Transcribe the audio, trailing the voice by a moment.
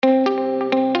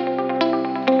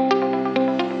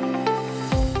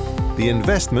the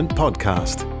Investment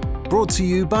Podcast, brought to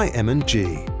you by M&G.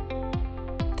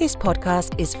 This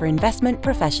podcast is for investment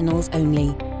professionals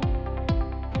only.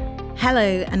 Hello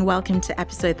and welcome to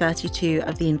episode 32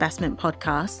 of the Investment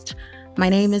Podcast. My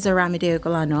name is Aramide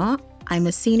Ogolano. I'm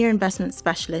a senior investment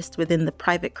specialist within the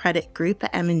private credit group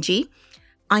at M&G.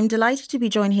 I'm delighted to be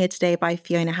joined here today by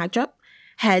Fiona Hagdrup,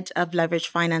 Head of Leveraged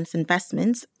Finance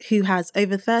Investments, who has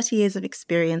over 30 years of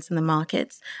experience in the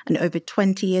markets and over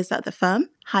 20 years at the firm.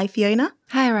 Hi, Fiona.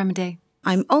 Hi, Aramide.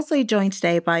 I'm also joined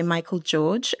today by Michael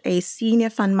George, a senior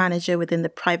fund manager within the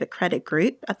private credit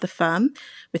group at the firm,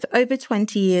 with over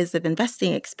 20 years of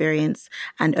investing experience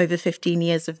and over 15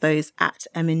 years of those at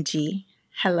M&G.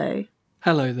 Hello.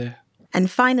 Hello there. And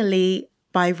finally,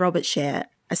 by Robert Shear,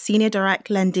 a senior direct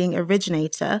lending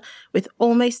originator with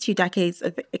almost 2 decades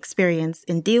of experience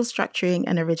in deal structuring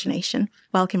and origination.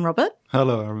 Welcome, Robert.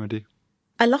 Hello, Aramide.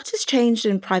 A lot has changed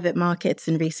in private markets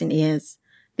in recent years.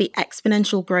 The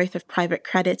exponential growth of private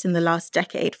credit in the last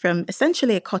decade, from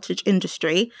essentially a cottage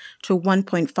industry to a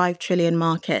 1.5 trillion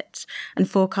market, and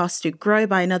forecast to grow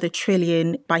by another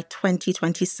trillion by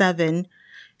 2027.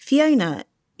 Fiona,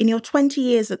 in your 20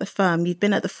 years at the firm, you've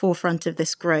been at the forefront of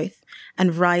this growth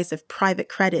and rise of private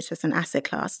credit as an asset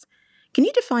class. Can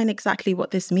you define exactly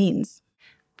what this means?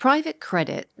 Private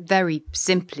credit, very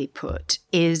simply put,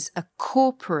 is a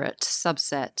corporate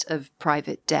subset of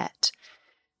private debt.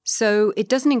 So it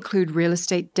doesn't include real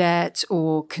estate debt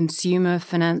or consumer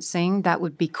financing. That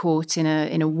would be caught in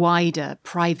a wider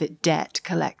private debt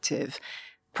collective.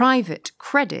 Private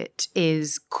credit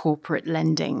is corporate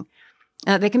lending.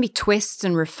 There can be twists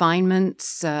and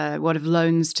refinements. What of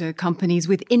loans to companies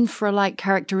with infra-like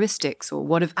characteristics, or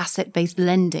what of asset-based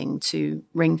lending to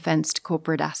ring-fenced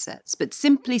corporate assets? But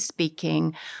simply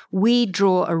speaking, we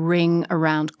draw a ring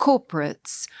around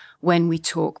corporates when we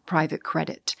talk private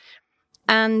credit.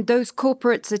 And those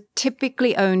corporates are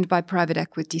typically owned by private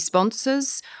equity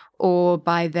sponsors or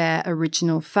by their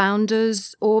original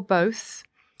founders, or both,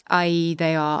 i.e.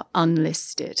 they are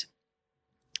unlisted.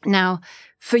 Now,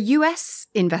 for US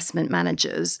investment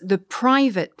managers, the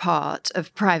private part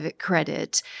of private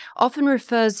credit often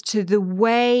refers to the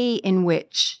way in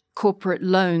which corporate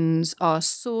loans are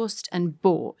sourced and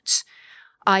bought,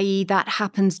 i.e. that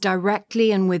happens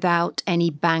directly and without any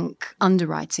bank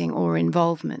underwriting or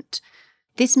involvement.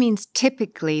 This means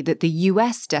typically that the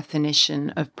US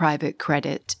definition of private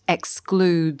credit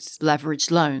excludes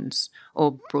leveraged loans,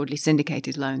 or broadly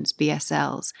syndicated loans,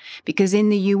 BSLs, because in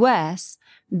the US,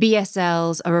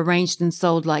 BSLs are arranged and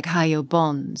sold like high-yield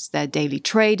bonds. They're daily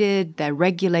traded, they're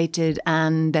regulated,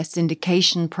 and their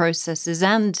syndication processes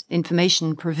and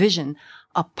information provision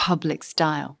are public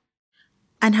style.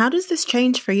 And how does this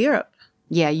change for Europe?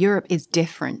 Yeah, Europe is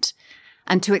different.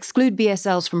 And to exclude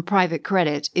BSLs from private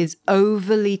credit is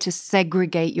overly to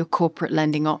segregate your corporate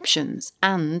lending options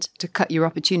and to cut your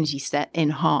opportunity set in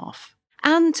half.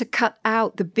 And to cut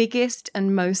out the biggest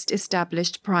and most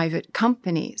established private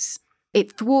companies.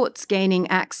 It thwarts gaining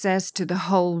access to the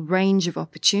whole range of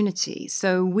opportunities.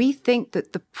 So we think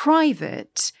that the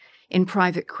private in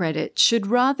private credit should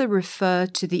rather refer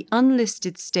to the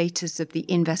unlisted status of the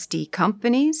investee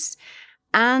companies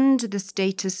and the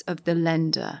status of the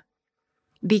lender,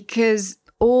 because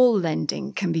all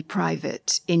lending can be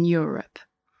private in Europe.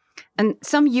 And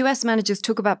some US managers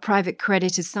talk about private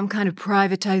credit as some kind of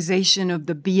privatization of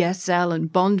the BSL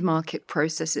and bond market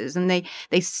processes, and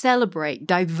they celebrate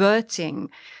diverting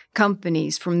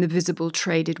companies from the visible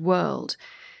traded world.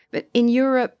 But in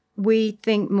Europe, we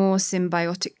think more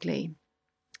symbiotically.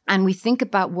 And we think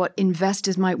about what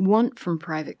investors might want from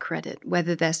private credit,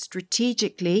 whether they're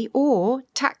strategically or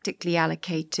tactically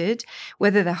allocated,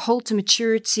 whether they're hold to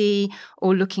maturity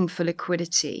or looking for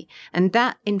liquidity. And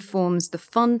that informs the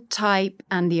fund type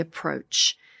and the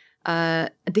approach.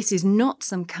 This is not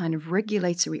some kind of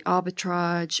regulatory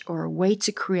arbitrage or a way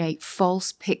to create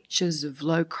false pictures of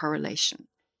low correlation.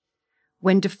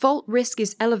 When default risk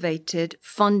is elevated,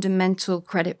 fundamental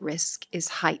credit risk is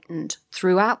heightened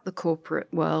throughout the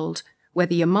corporate world,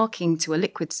 whether you're marking to a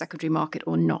liquid secondary market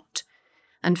or not.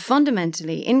 And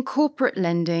fundamentally, in corporate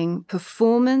lending,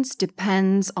 performance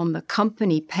depends on the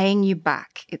company paying you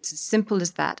back. It's as simple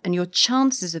as that. And your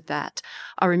chances of that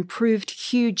are improved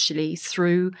hugely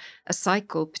through a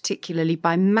cycle, particularly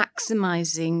by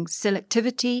maximizing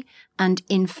selectivity and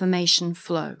information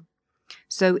flow.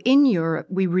 So in Europe,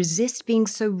 we resist being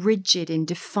so rigid in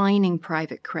defining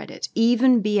private credit.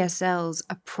 Even BSLs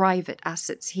are private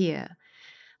assets here.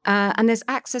 And there's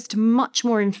access to much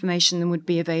more information than would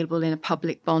be available in a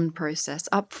public bond process,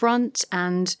 upfront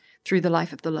and through the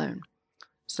life of the loan.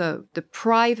 So the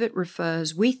private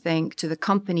refers, we think, to the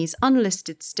company's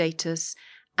unlisted status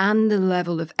and the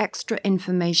level of extra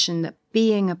information that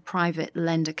being a private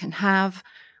lender can have,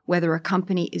 whether a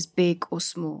company is big or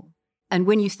small. And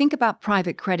when you think about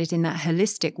private credit in that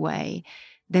holistic way,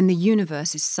 then the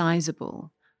universe is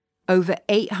sizable. Over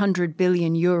 800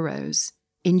 billion euros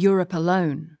in Europe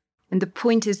alone. And the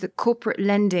point is that corporate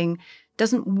lending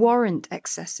doesn't warrant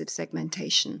excessive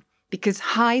segmentation because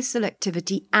high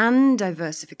selectivity and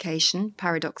diversification,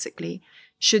 paradoxically,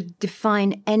 should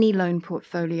define any loan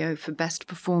portfolio for best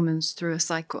performance through a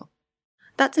cycle.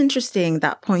 That's interesting,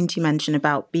 that point you mentioned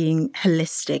about being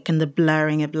holistic and the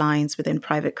blurring of lines within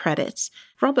private credit.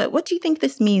 Robert, what do you think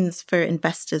this means for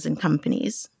investors and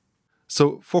companies?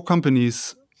 So for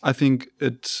companies, I think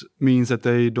it means that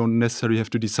they don't necessarily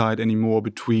have to decide anymore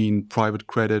between private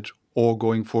credit or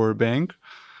going for a bank.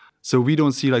 So we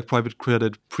don't see like private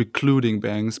credit precluding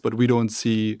banks, but we don't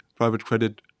see private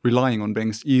credit relying on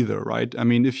banks either, right? I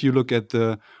mean, if you look at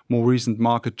the more recent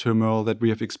market turmoil that we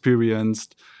have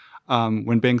experienced,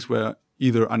 when banks were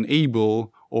either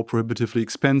unable or prohibitively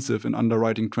expensive in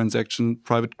underwriting transactions,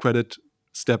 private credit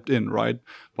stepped in, right?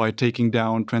 By taking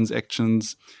down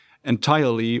transactions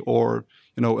entirely or,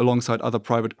 alongside other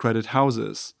private credit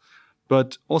houses.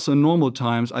 But also in normal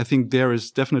times, I think there is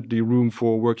definitely room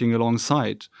for working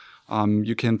alongside.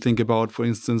 You can think about, for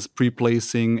instance,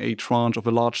 pre-placing a tranche of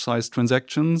a large-sized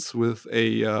transactions with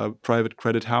a private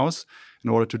credit house in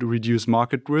order to reduce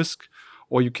market risk.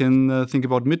 Or you can think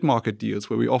about mid-market deals,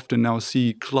 where we often now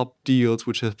see club deals,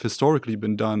 which have historically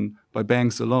been done by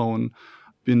banks alone,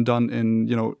 been done in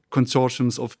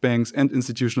consortiums of banks and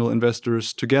institutional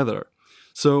investors together.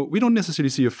 So we don't necessarily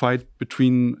see a fight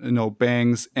between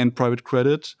banks and private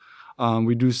credit.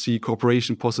 We do see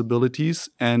cooperation possibilities.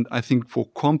 And I think for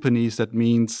companies, that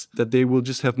means that they will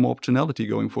just have more optionality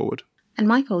going forward. And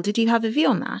Michael, did you have a view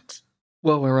on that?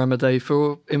 Well, Ramade,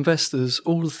 for investors,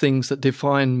 all the things that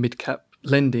define mid-cap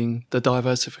lending, the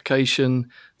diversification,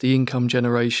 the income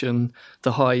generation,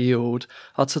 the high yield,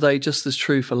 are today just as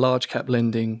true for large cap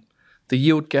lending. The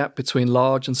yield gap between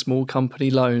large and small company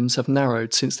loans have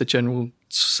narrowed since the general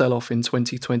sell-off in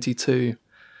 2022.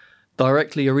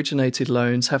 Directly originated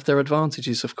loans have their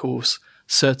advantages, of course,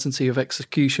 certainty of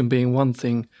execution being one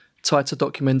thing, tighter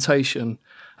documentation,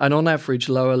 and on average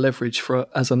lower leverage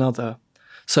as another.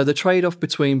 So the trade-off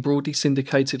between broadly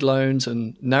syndicated loans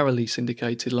and narrowly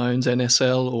syndicated loans,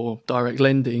 NSL or direct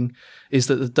lending, is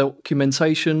that the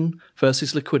documentation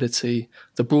versus liquidity,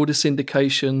 the broader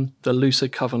syndication, the looser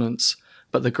covenants,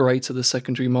 but the greater the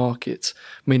secondary market,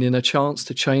 meaning a chance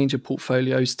to change a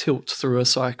portfolio's tilt through a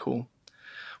cycle.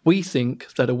 We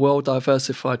think that a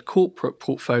well-diversified corporate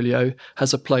portfolio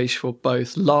has a place for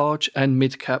both large and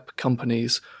mid-cap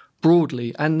companies,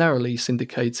 broadly and narrowly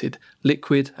syndicated,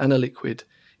 liquid and illiquid,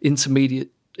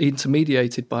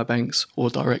 intermediated by banks or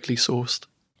directly sourced.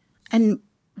 And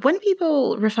when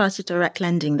people refer to direct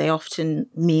lending, they often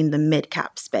mean the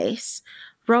mid-cap space.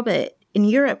 Robert, in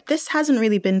Europe, this hasn't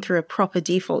really been through a proper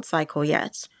default cycle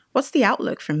yet. What's the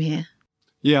outlook from here?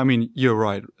 Yeah, I mean, you're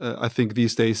right. I think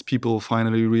these days people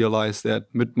finally realize that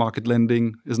mid-market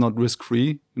lending is not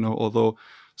risk-free, although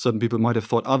certain people might have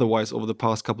thought otherwise over the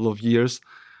past couple of years.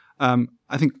 I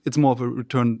think it's more of a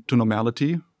return to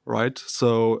normality, right?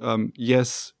 So,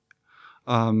 yes,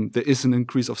 there is an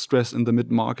increase of stress in the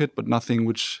mid-market, but nothing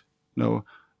which,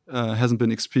 hasn't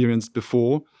been experienced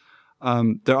before.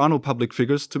 There are no public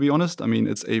figures, to be honest. I mean,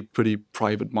 it's a pretty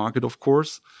private market, of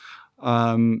course.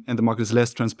 And the market is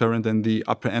less transparent than the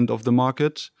upper end of the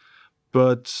market.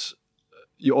 But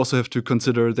you also have to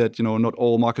consider that, not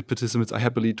all market participants are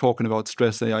happily talking about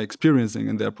stress they are experiencing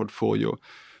in their portfolio.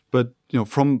 But,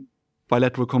 from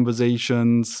bilateral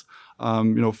conversations,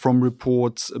 from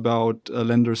reports about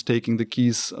lenders taking the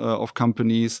keys of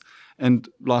companies, and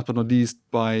last but not least,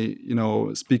 by,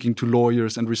 speaking to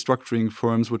lawyers and restructuring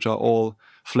firms, which are all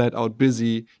flat out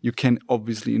busy, you can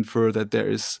obviously infer that there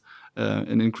is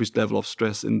an increased level of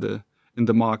stress in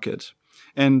the market.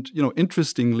 And,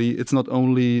 interestingly, it's not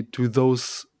only to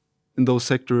those in those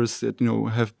sectors that,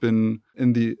 have been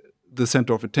in the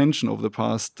center of attention over the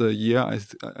past year.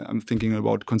 I'm thinking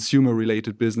about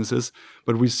consumer-related businesses,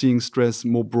 but we're seeing stress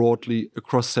more broadly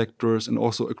across sectors and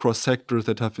also across sectors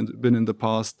that have been in the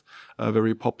past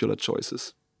very popular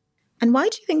choices. And why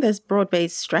do you think there's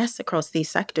broad-based stress across these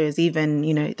sectors, even,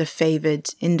 the favored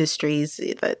industries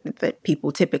that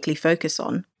people typically focus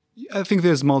on? I think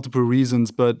there's multiple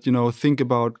reasons, but, think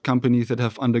about companies that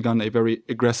have undergone a very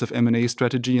aggressive M&A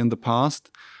strategy in the past,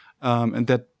 and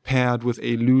that paired with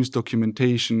a loose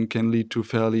documentation can lead to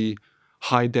fairly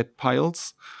high debt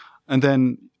piles. And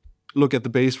then look at the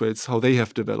base rates, how they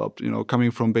have developed,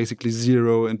 coming from basically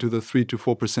 0 into the 3 to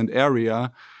 4%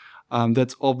 area.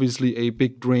 that's obviously a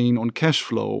big drain on cash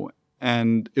flow.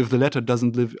 And if the latter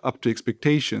doesn't live up to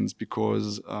expectations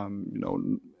because,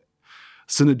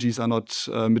 synergies are not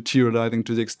materializing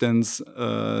to the extent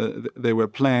they were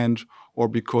planned, or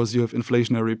because you have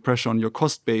inflationary pressure on your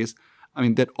cost base,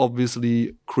 that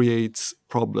obviously creates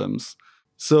problems.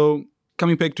 So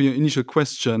coming back to your initial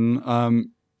question,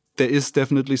 there is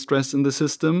definitely stress in the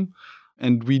system.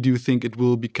 And we do think it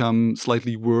will become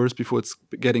slightly worse before it's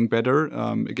getting better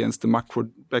against the macro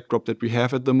backdrop that we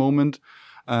have at the moment.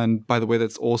 And by the way,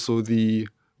 that's also the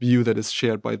view that is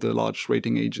shared by the large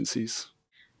rating agencies.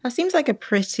 That seems like a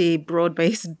pretty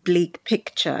broad-based, bleak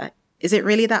picture. Is it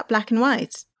really that black and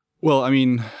white? Well,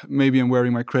 maybe I'm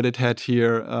wearing my credit hat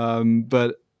here,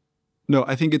 but no,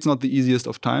 I think it's not the easiest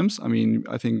of times.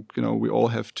 I think, we all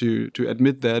have to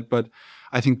admit that, but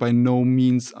I think by no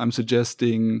means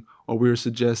we're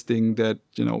suggesting that,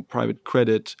 private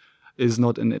credit is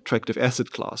not an attractive asset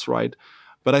class, right?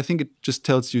 But I think it just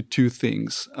tells you two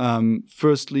things.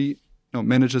 Firstly,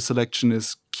 manager selection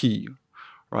is key,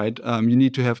 right? You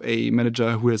need to have a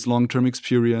manager who has long-term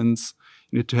experience.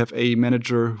 You need to have a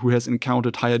manager who has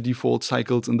encountered higher default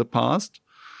cycles in the past,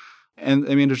 and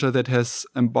a manager that has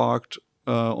embarked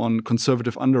on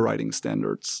conservative underwriting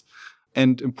standards.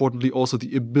 And importantly, also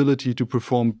the ability to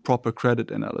perform proper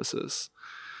credit analysis.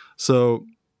 So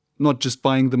not just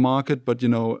buying the market, but,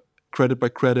 credit by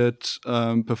credit,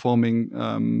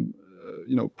 performing,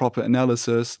 proper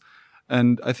analysis.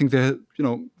 And I think there,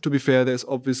 to be fair, there's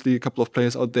obviously a couple of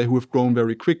players out there who have grown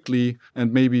very quickly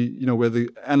and maybe, where the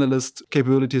analyst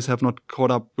capabilities have not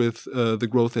caught up with the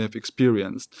growth they have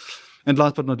experienced. And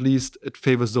last but not least, it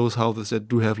favors those houses that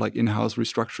do have in-house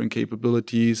restructuring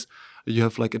capabilities. You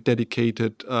have a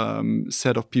dedicated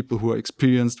set of people who are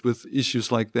experienced with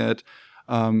issues like that,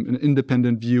 an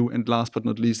independent view. And last but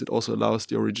not least, it also allows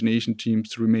the origination teams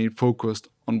to remain focused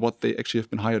on what they actually have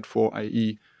been hired for,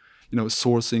 i.e.,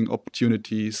 sourcing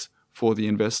opportunities for the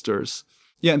investors.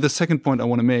 Yeah, and the second point I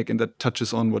want to make, and that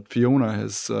touches on what Fiona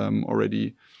has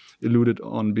already alluded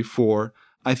on before,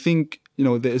 I think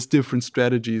there is different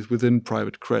strategies within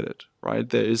private credit, right?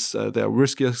 There are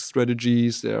riskier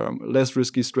strategies, there are less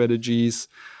risky strategies.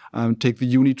 Take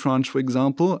the unitranche, for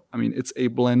example. It's a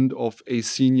blend of a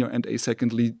senior and a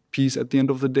second lead piece at the end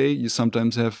of the day. You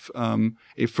sometimes have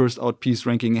a first out piece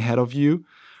ranking ahead of you,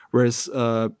 whereas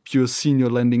pure senior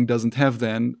lending doesn't have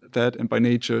that, and by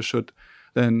nature should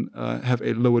then have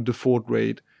a lower default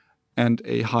rate and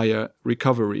a higher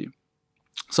recovery.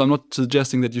 So I'm not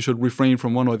suggesting that you should refrain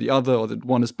from one or the other, or that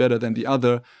one is better than the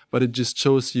other, but it just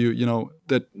shows you,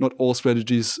 that not all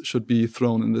strategies should be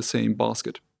thrown in the same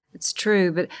basket. It's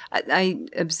true, but I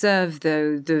observe,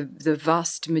 though, the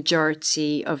vast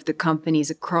majority of the companies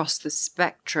across the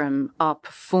spectrum are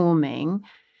performing.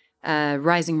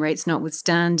 Rising rates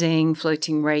notwithstanding,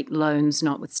 floating rate loans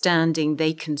notwithstanding,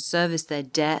 they can service their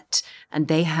debt and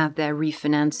they have their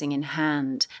refinancing in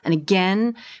hand. And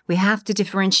again, we have to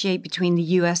differentiate between the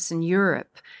US and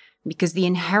Europe because the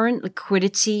inherent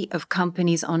liquidity of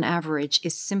companies on average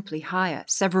is simply higher,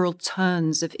 several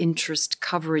turns of interest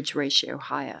coverage ratio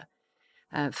higher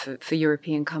for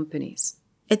European companies.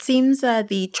 It seems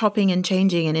the chopping and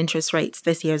changing in interest rates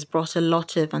this year has brought a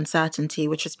lot of uncertainty,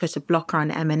 which has put a blocker on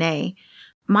M&A.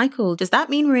 Michael, does that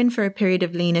mean we're in for a period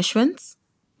of lean issuance?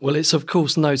 Well, it's of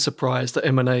course no surprise that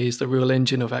M&A is the real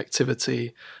engine of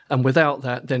activity. And without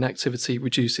that, then activity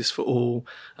reduces for all.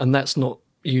 And that's not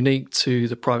unique to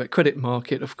the private credit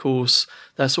market, of course.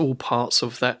 That's all parts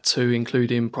of that too,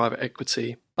 including private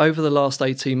equity. Over the last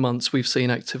 18 months, we've seen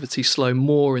activity slow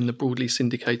more in the broadly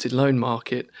syndicated loan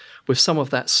market, with some of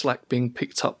that slack being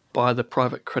picked up by the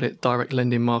private credit direct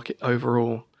lending market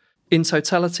overall. In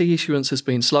totality, issuance has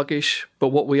been sluggish, but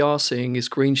what we are seeing is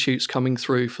green shoots coming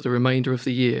through for the remainder of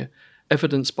the year,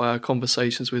 evidenced by our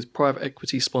conversations with private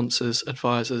equity sponsors,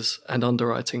 advisors, and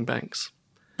underwriting banks.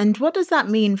 And what does that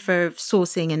mean for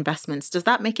sourcing investments? Does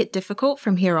that make it difficult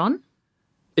from here on?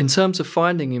 In terms of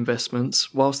finding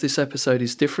investments, whilst this episode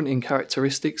is different in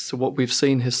characteristics to what we've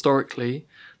seen historically,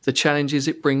 the challenges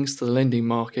it brings to the lending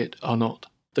market are not.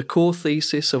 The core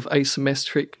thesis of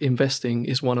asymmetric investing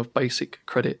is one of basic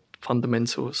credit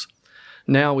fundamentals.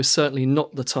 Now is certainly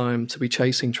not the time to be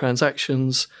chasing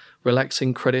transactions,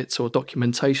 relaxing credits or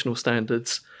documentational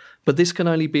standards, but this can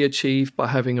only be achieved by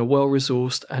having a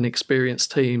well-resourced and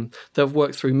experienced team that have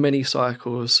worked through many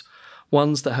cycles,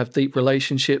 ones that have deep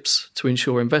relationships to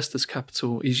ensure investors'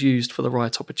 capital is used for the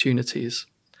right opportunities.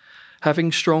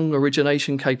 Having strong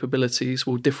origination capabilities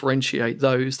will differentiate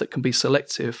those that can be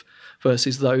selective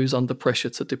versus those under pressure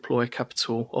to deploy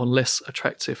capital on less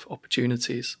attractive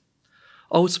opportunities.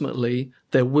 Ultimately,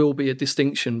 there will be a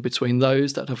distinction between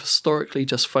those that have historically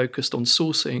just focused on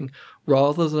sourcing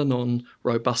rather than on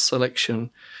robust selection.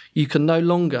 You can no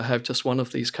longer have just one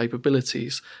of these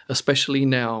capabilities, especially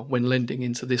now when lending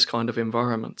into this kind of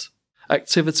environment.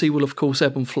 Activity will of course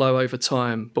ebb and flow over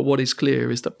time, but what is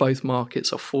clear is that both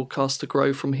markets are forecast to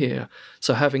grow from here,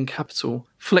 so having capital,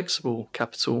 flexible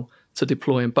capital, to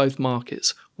deploy in both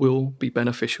markets will be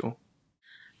beneficial.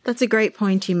 That's a great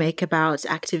point you make about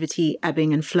activity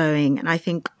ebbing and flowing, and I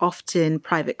think often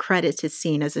private credit is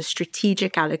seen as a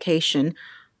strategic allocation,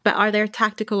 but are there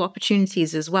tactical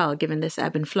opportunities as well given this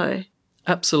ebb and flow?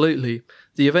 Absolutely.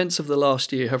 The events of the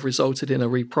last year have resulted in a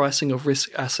repricing of risk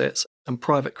assets, and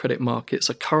private credit markets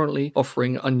are currently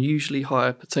offering unusually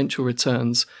higher potential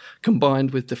returns combined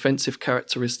with defensive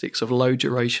characteristics of low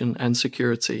duration and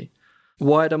security.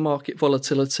 Wider market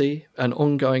volatility and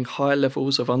ongoing high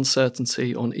levels of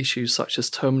uncertainty on issues such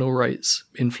as terminal rates,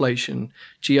 inflation,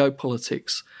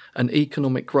 geopolitics, and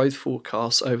economic growth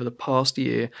forecasts over the past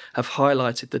year have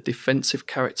highlighted the defensive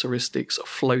characteristics of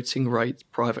floating rate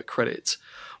private credit,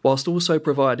 whilst also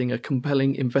providing a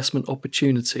compelling investment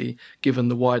opportunity given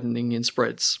the widening in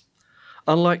spreads.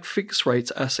 Unlike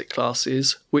fixed-rate asset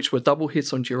classes, which were double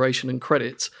hit on duration and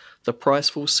credit, the price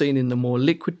falls seen in the more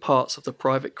liquid parts of the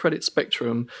private credit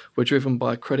spectrum were driven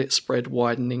by credit spread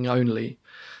widening only.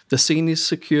 The senior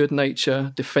secured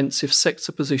nature, defensive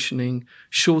sector positioning,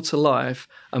 shorter life,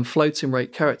 and floating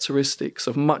rate characteristics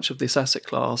of much of this asset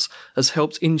class has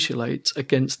helped insulate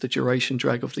against the duration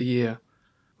drag of the year.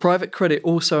 Private credit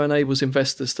also enables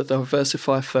investors to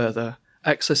diversify further,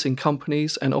 accessing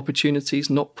companies and opportunities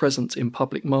not present in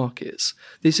public markets.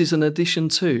 This is an addition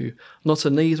to, not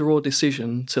an either-or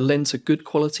decision, to lend to good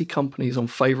quality companies on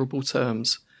favourable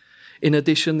terms. In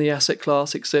addition, the asset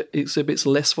class exhibits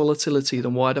less volatility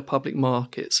than wider public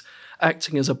markets,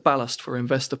 acting as a ballast for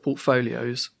investor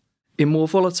portfolios. In more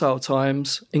volatile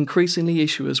times, increasingly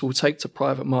issuers will take to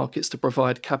private markets to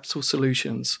provide capital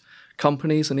solutions.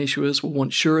 Companies and issuers will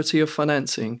want surety of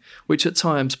financing, which at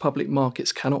times public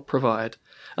markets cannot provide,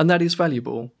 and that is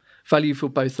valuable. Value for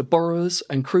both the borrowers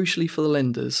and crucially for the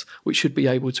lenders, which should be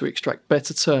able to extract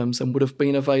better terms than would have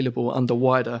been available under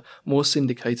wider, more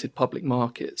syndicated public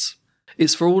markets.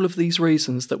 It's for all of these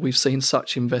reasons that we've seen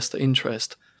such investor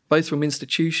interest, both from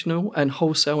institutional and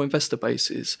wholesale investor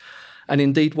bases, and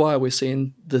indeed why we're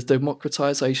seeing the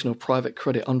democratisation of private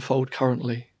credit unfold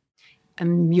currently.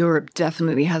 And Europe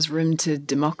definitely has room to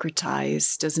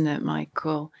democratise, doesn't it,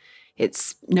 Michael?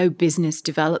 It's no business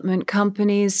development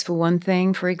companies, for one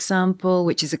thing, for example,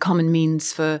 which is a common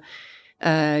means for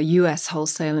US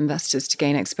wholesale investors to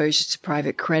gain exposure to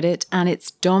private credit. And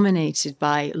it's dominated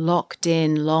by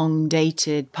locked-in,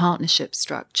 long-dated partnership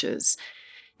structures.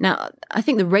 Now, I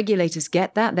think the regulators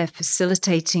get that. They're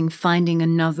facilitating finding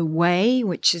another way,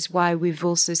 which is why we've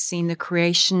also seen the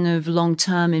creation of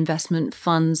long-term investment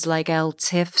funds like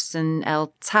LTIFs and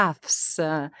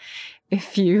LTAFs,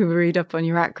 if you read up on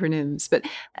your acronyms. But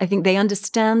I think they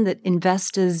understand that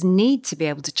investors need to be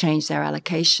able to change their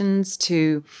allocations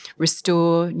to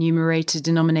restore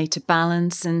numerator-denominator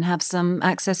balance and have some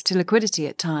access to liquidity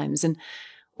at times. And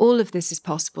all of this is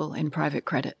possible in private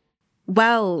credit.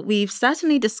 Well, we've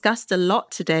certainly discussed a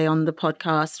lot today on the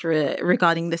podcast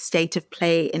regarding the state of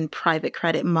play in private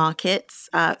credit markets.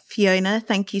 Fiona,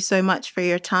 thank you so much for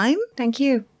your time. Thank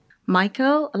you.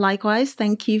 Michael, likewise,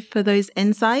 thank you for those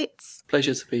insights.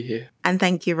 Pleasure to be here. And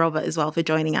thank you, Robert, as well, for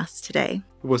joining us today.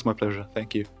 It was my pleasure.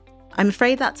 Thank you. I'm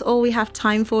afraid that's all we have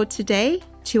time for today.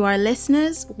 To our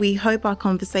listeners, we hope our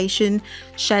conversation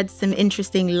sheds some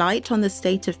interesting light on the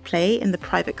state of play in the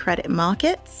private credit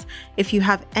markets. If you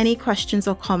have any questions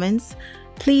or comments,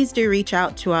 please do reach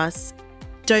out to us.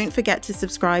 Don't forget to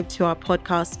subscribe to our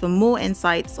podcast for more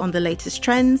insights on the latest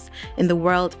trends in the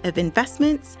world of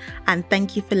investments. And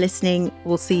thank you for listening.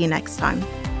 We'll see you next time.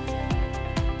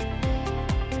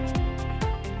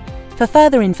 For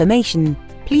further information,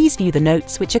 please view the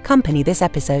notes which accompany this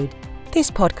episode. This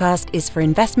podcast is for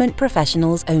investment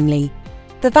professionals only.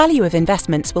 The value of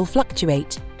investments will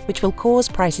fluctuate, which will cause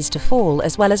prices to fall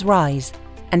as well as rise,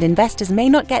 and investors may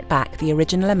not get back the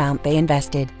original amount they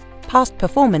invested. Past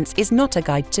performance is not a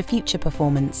guide to future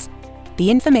performance.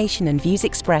 The information and views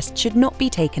expressed should not be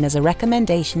taken as a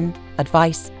recommendation,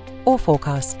 advice, or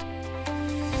forecast.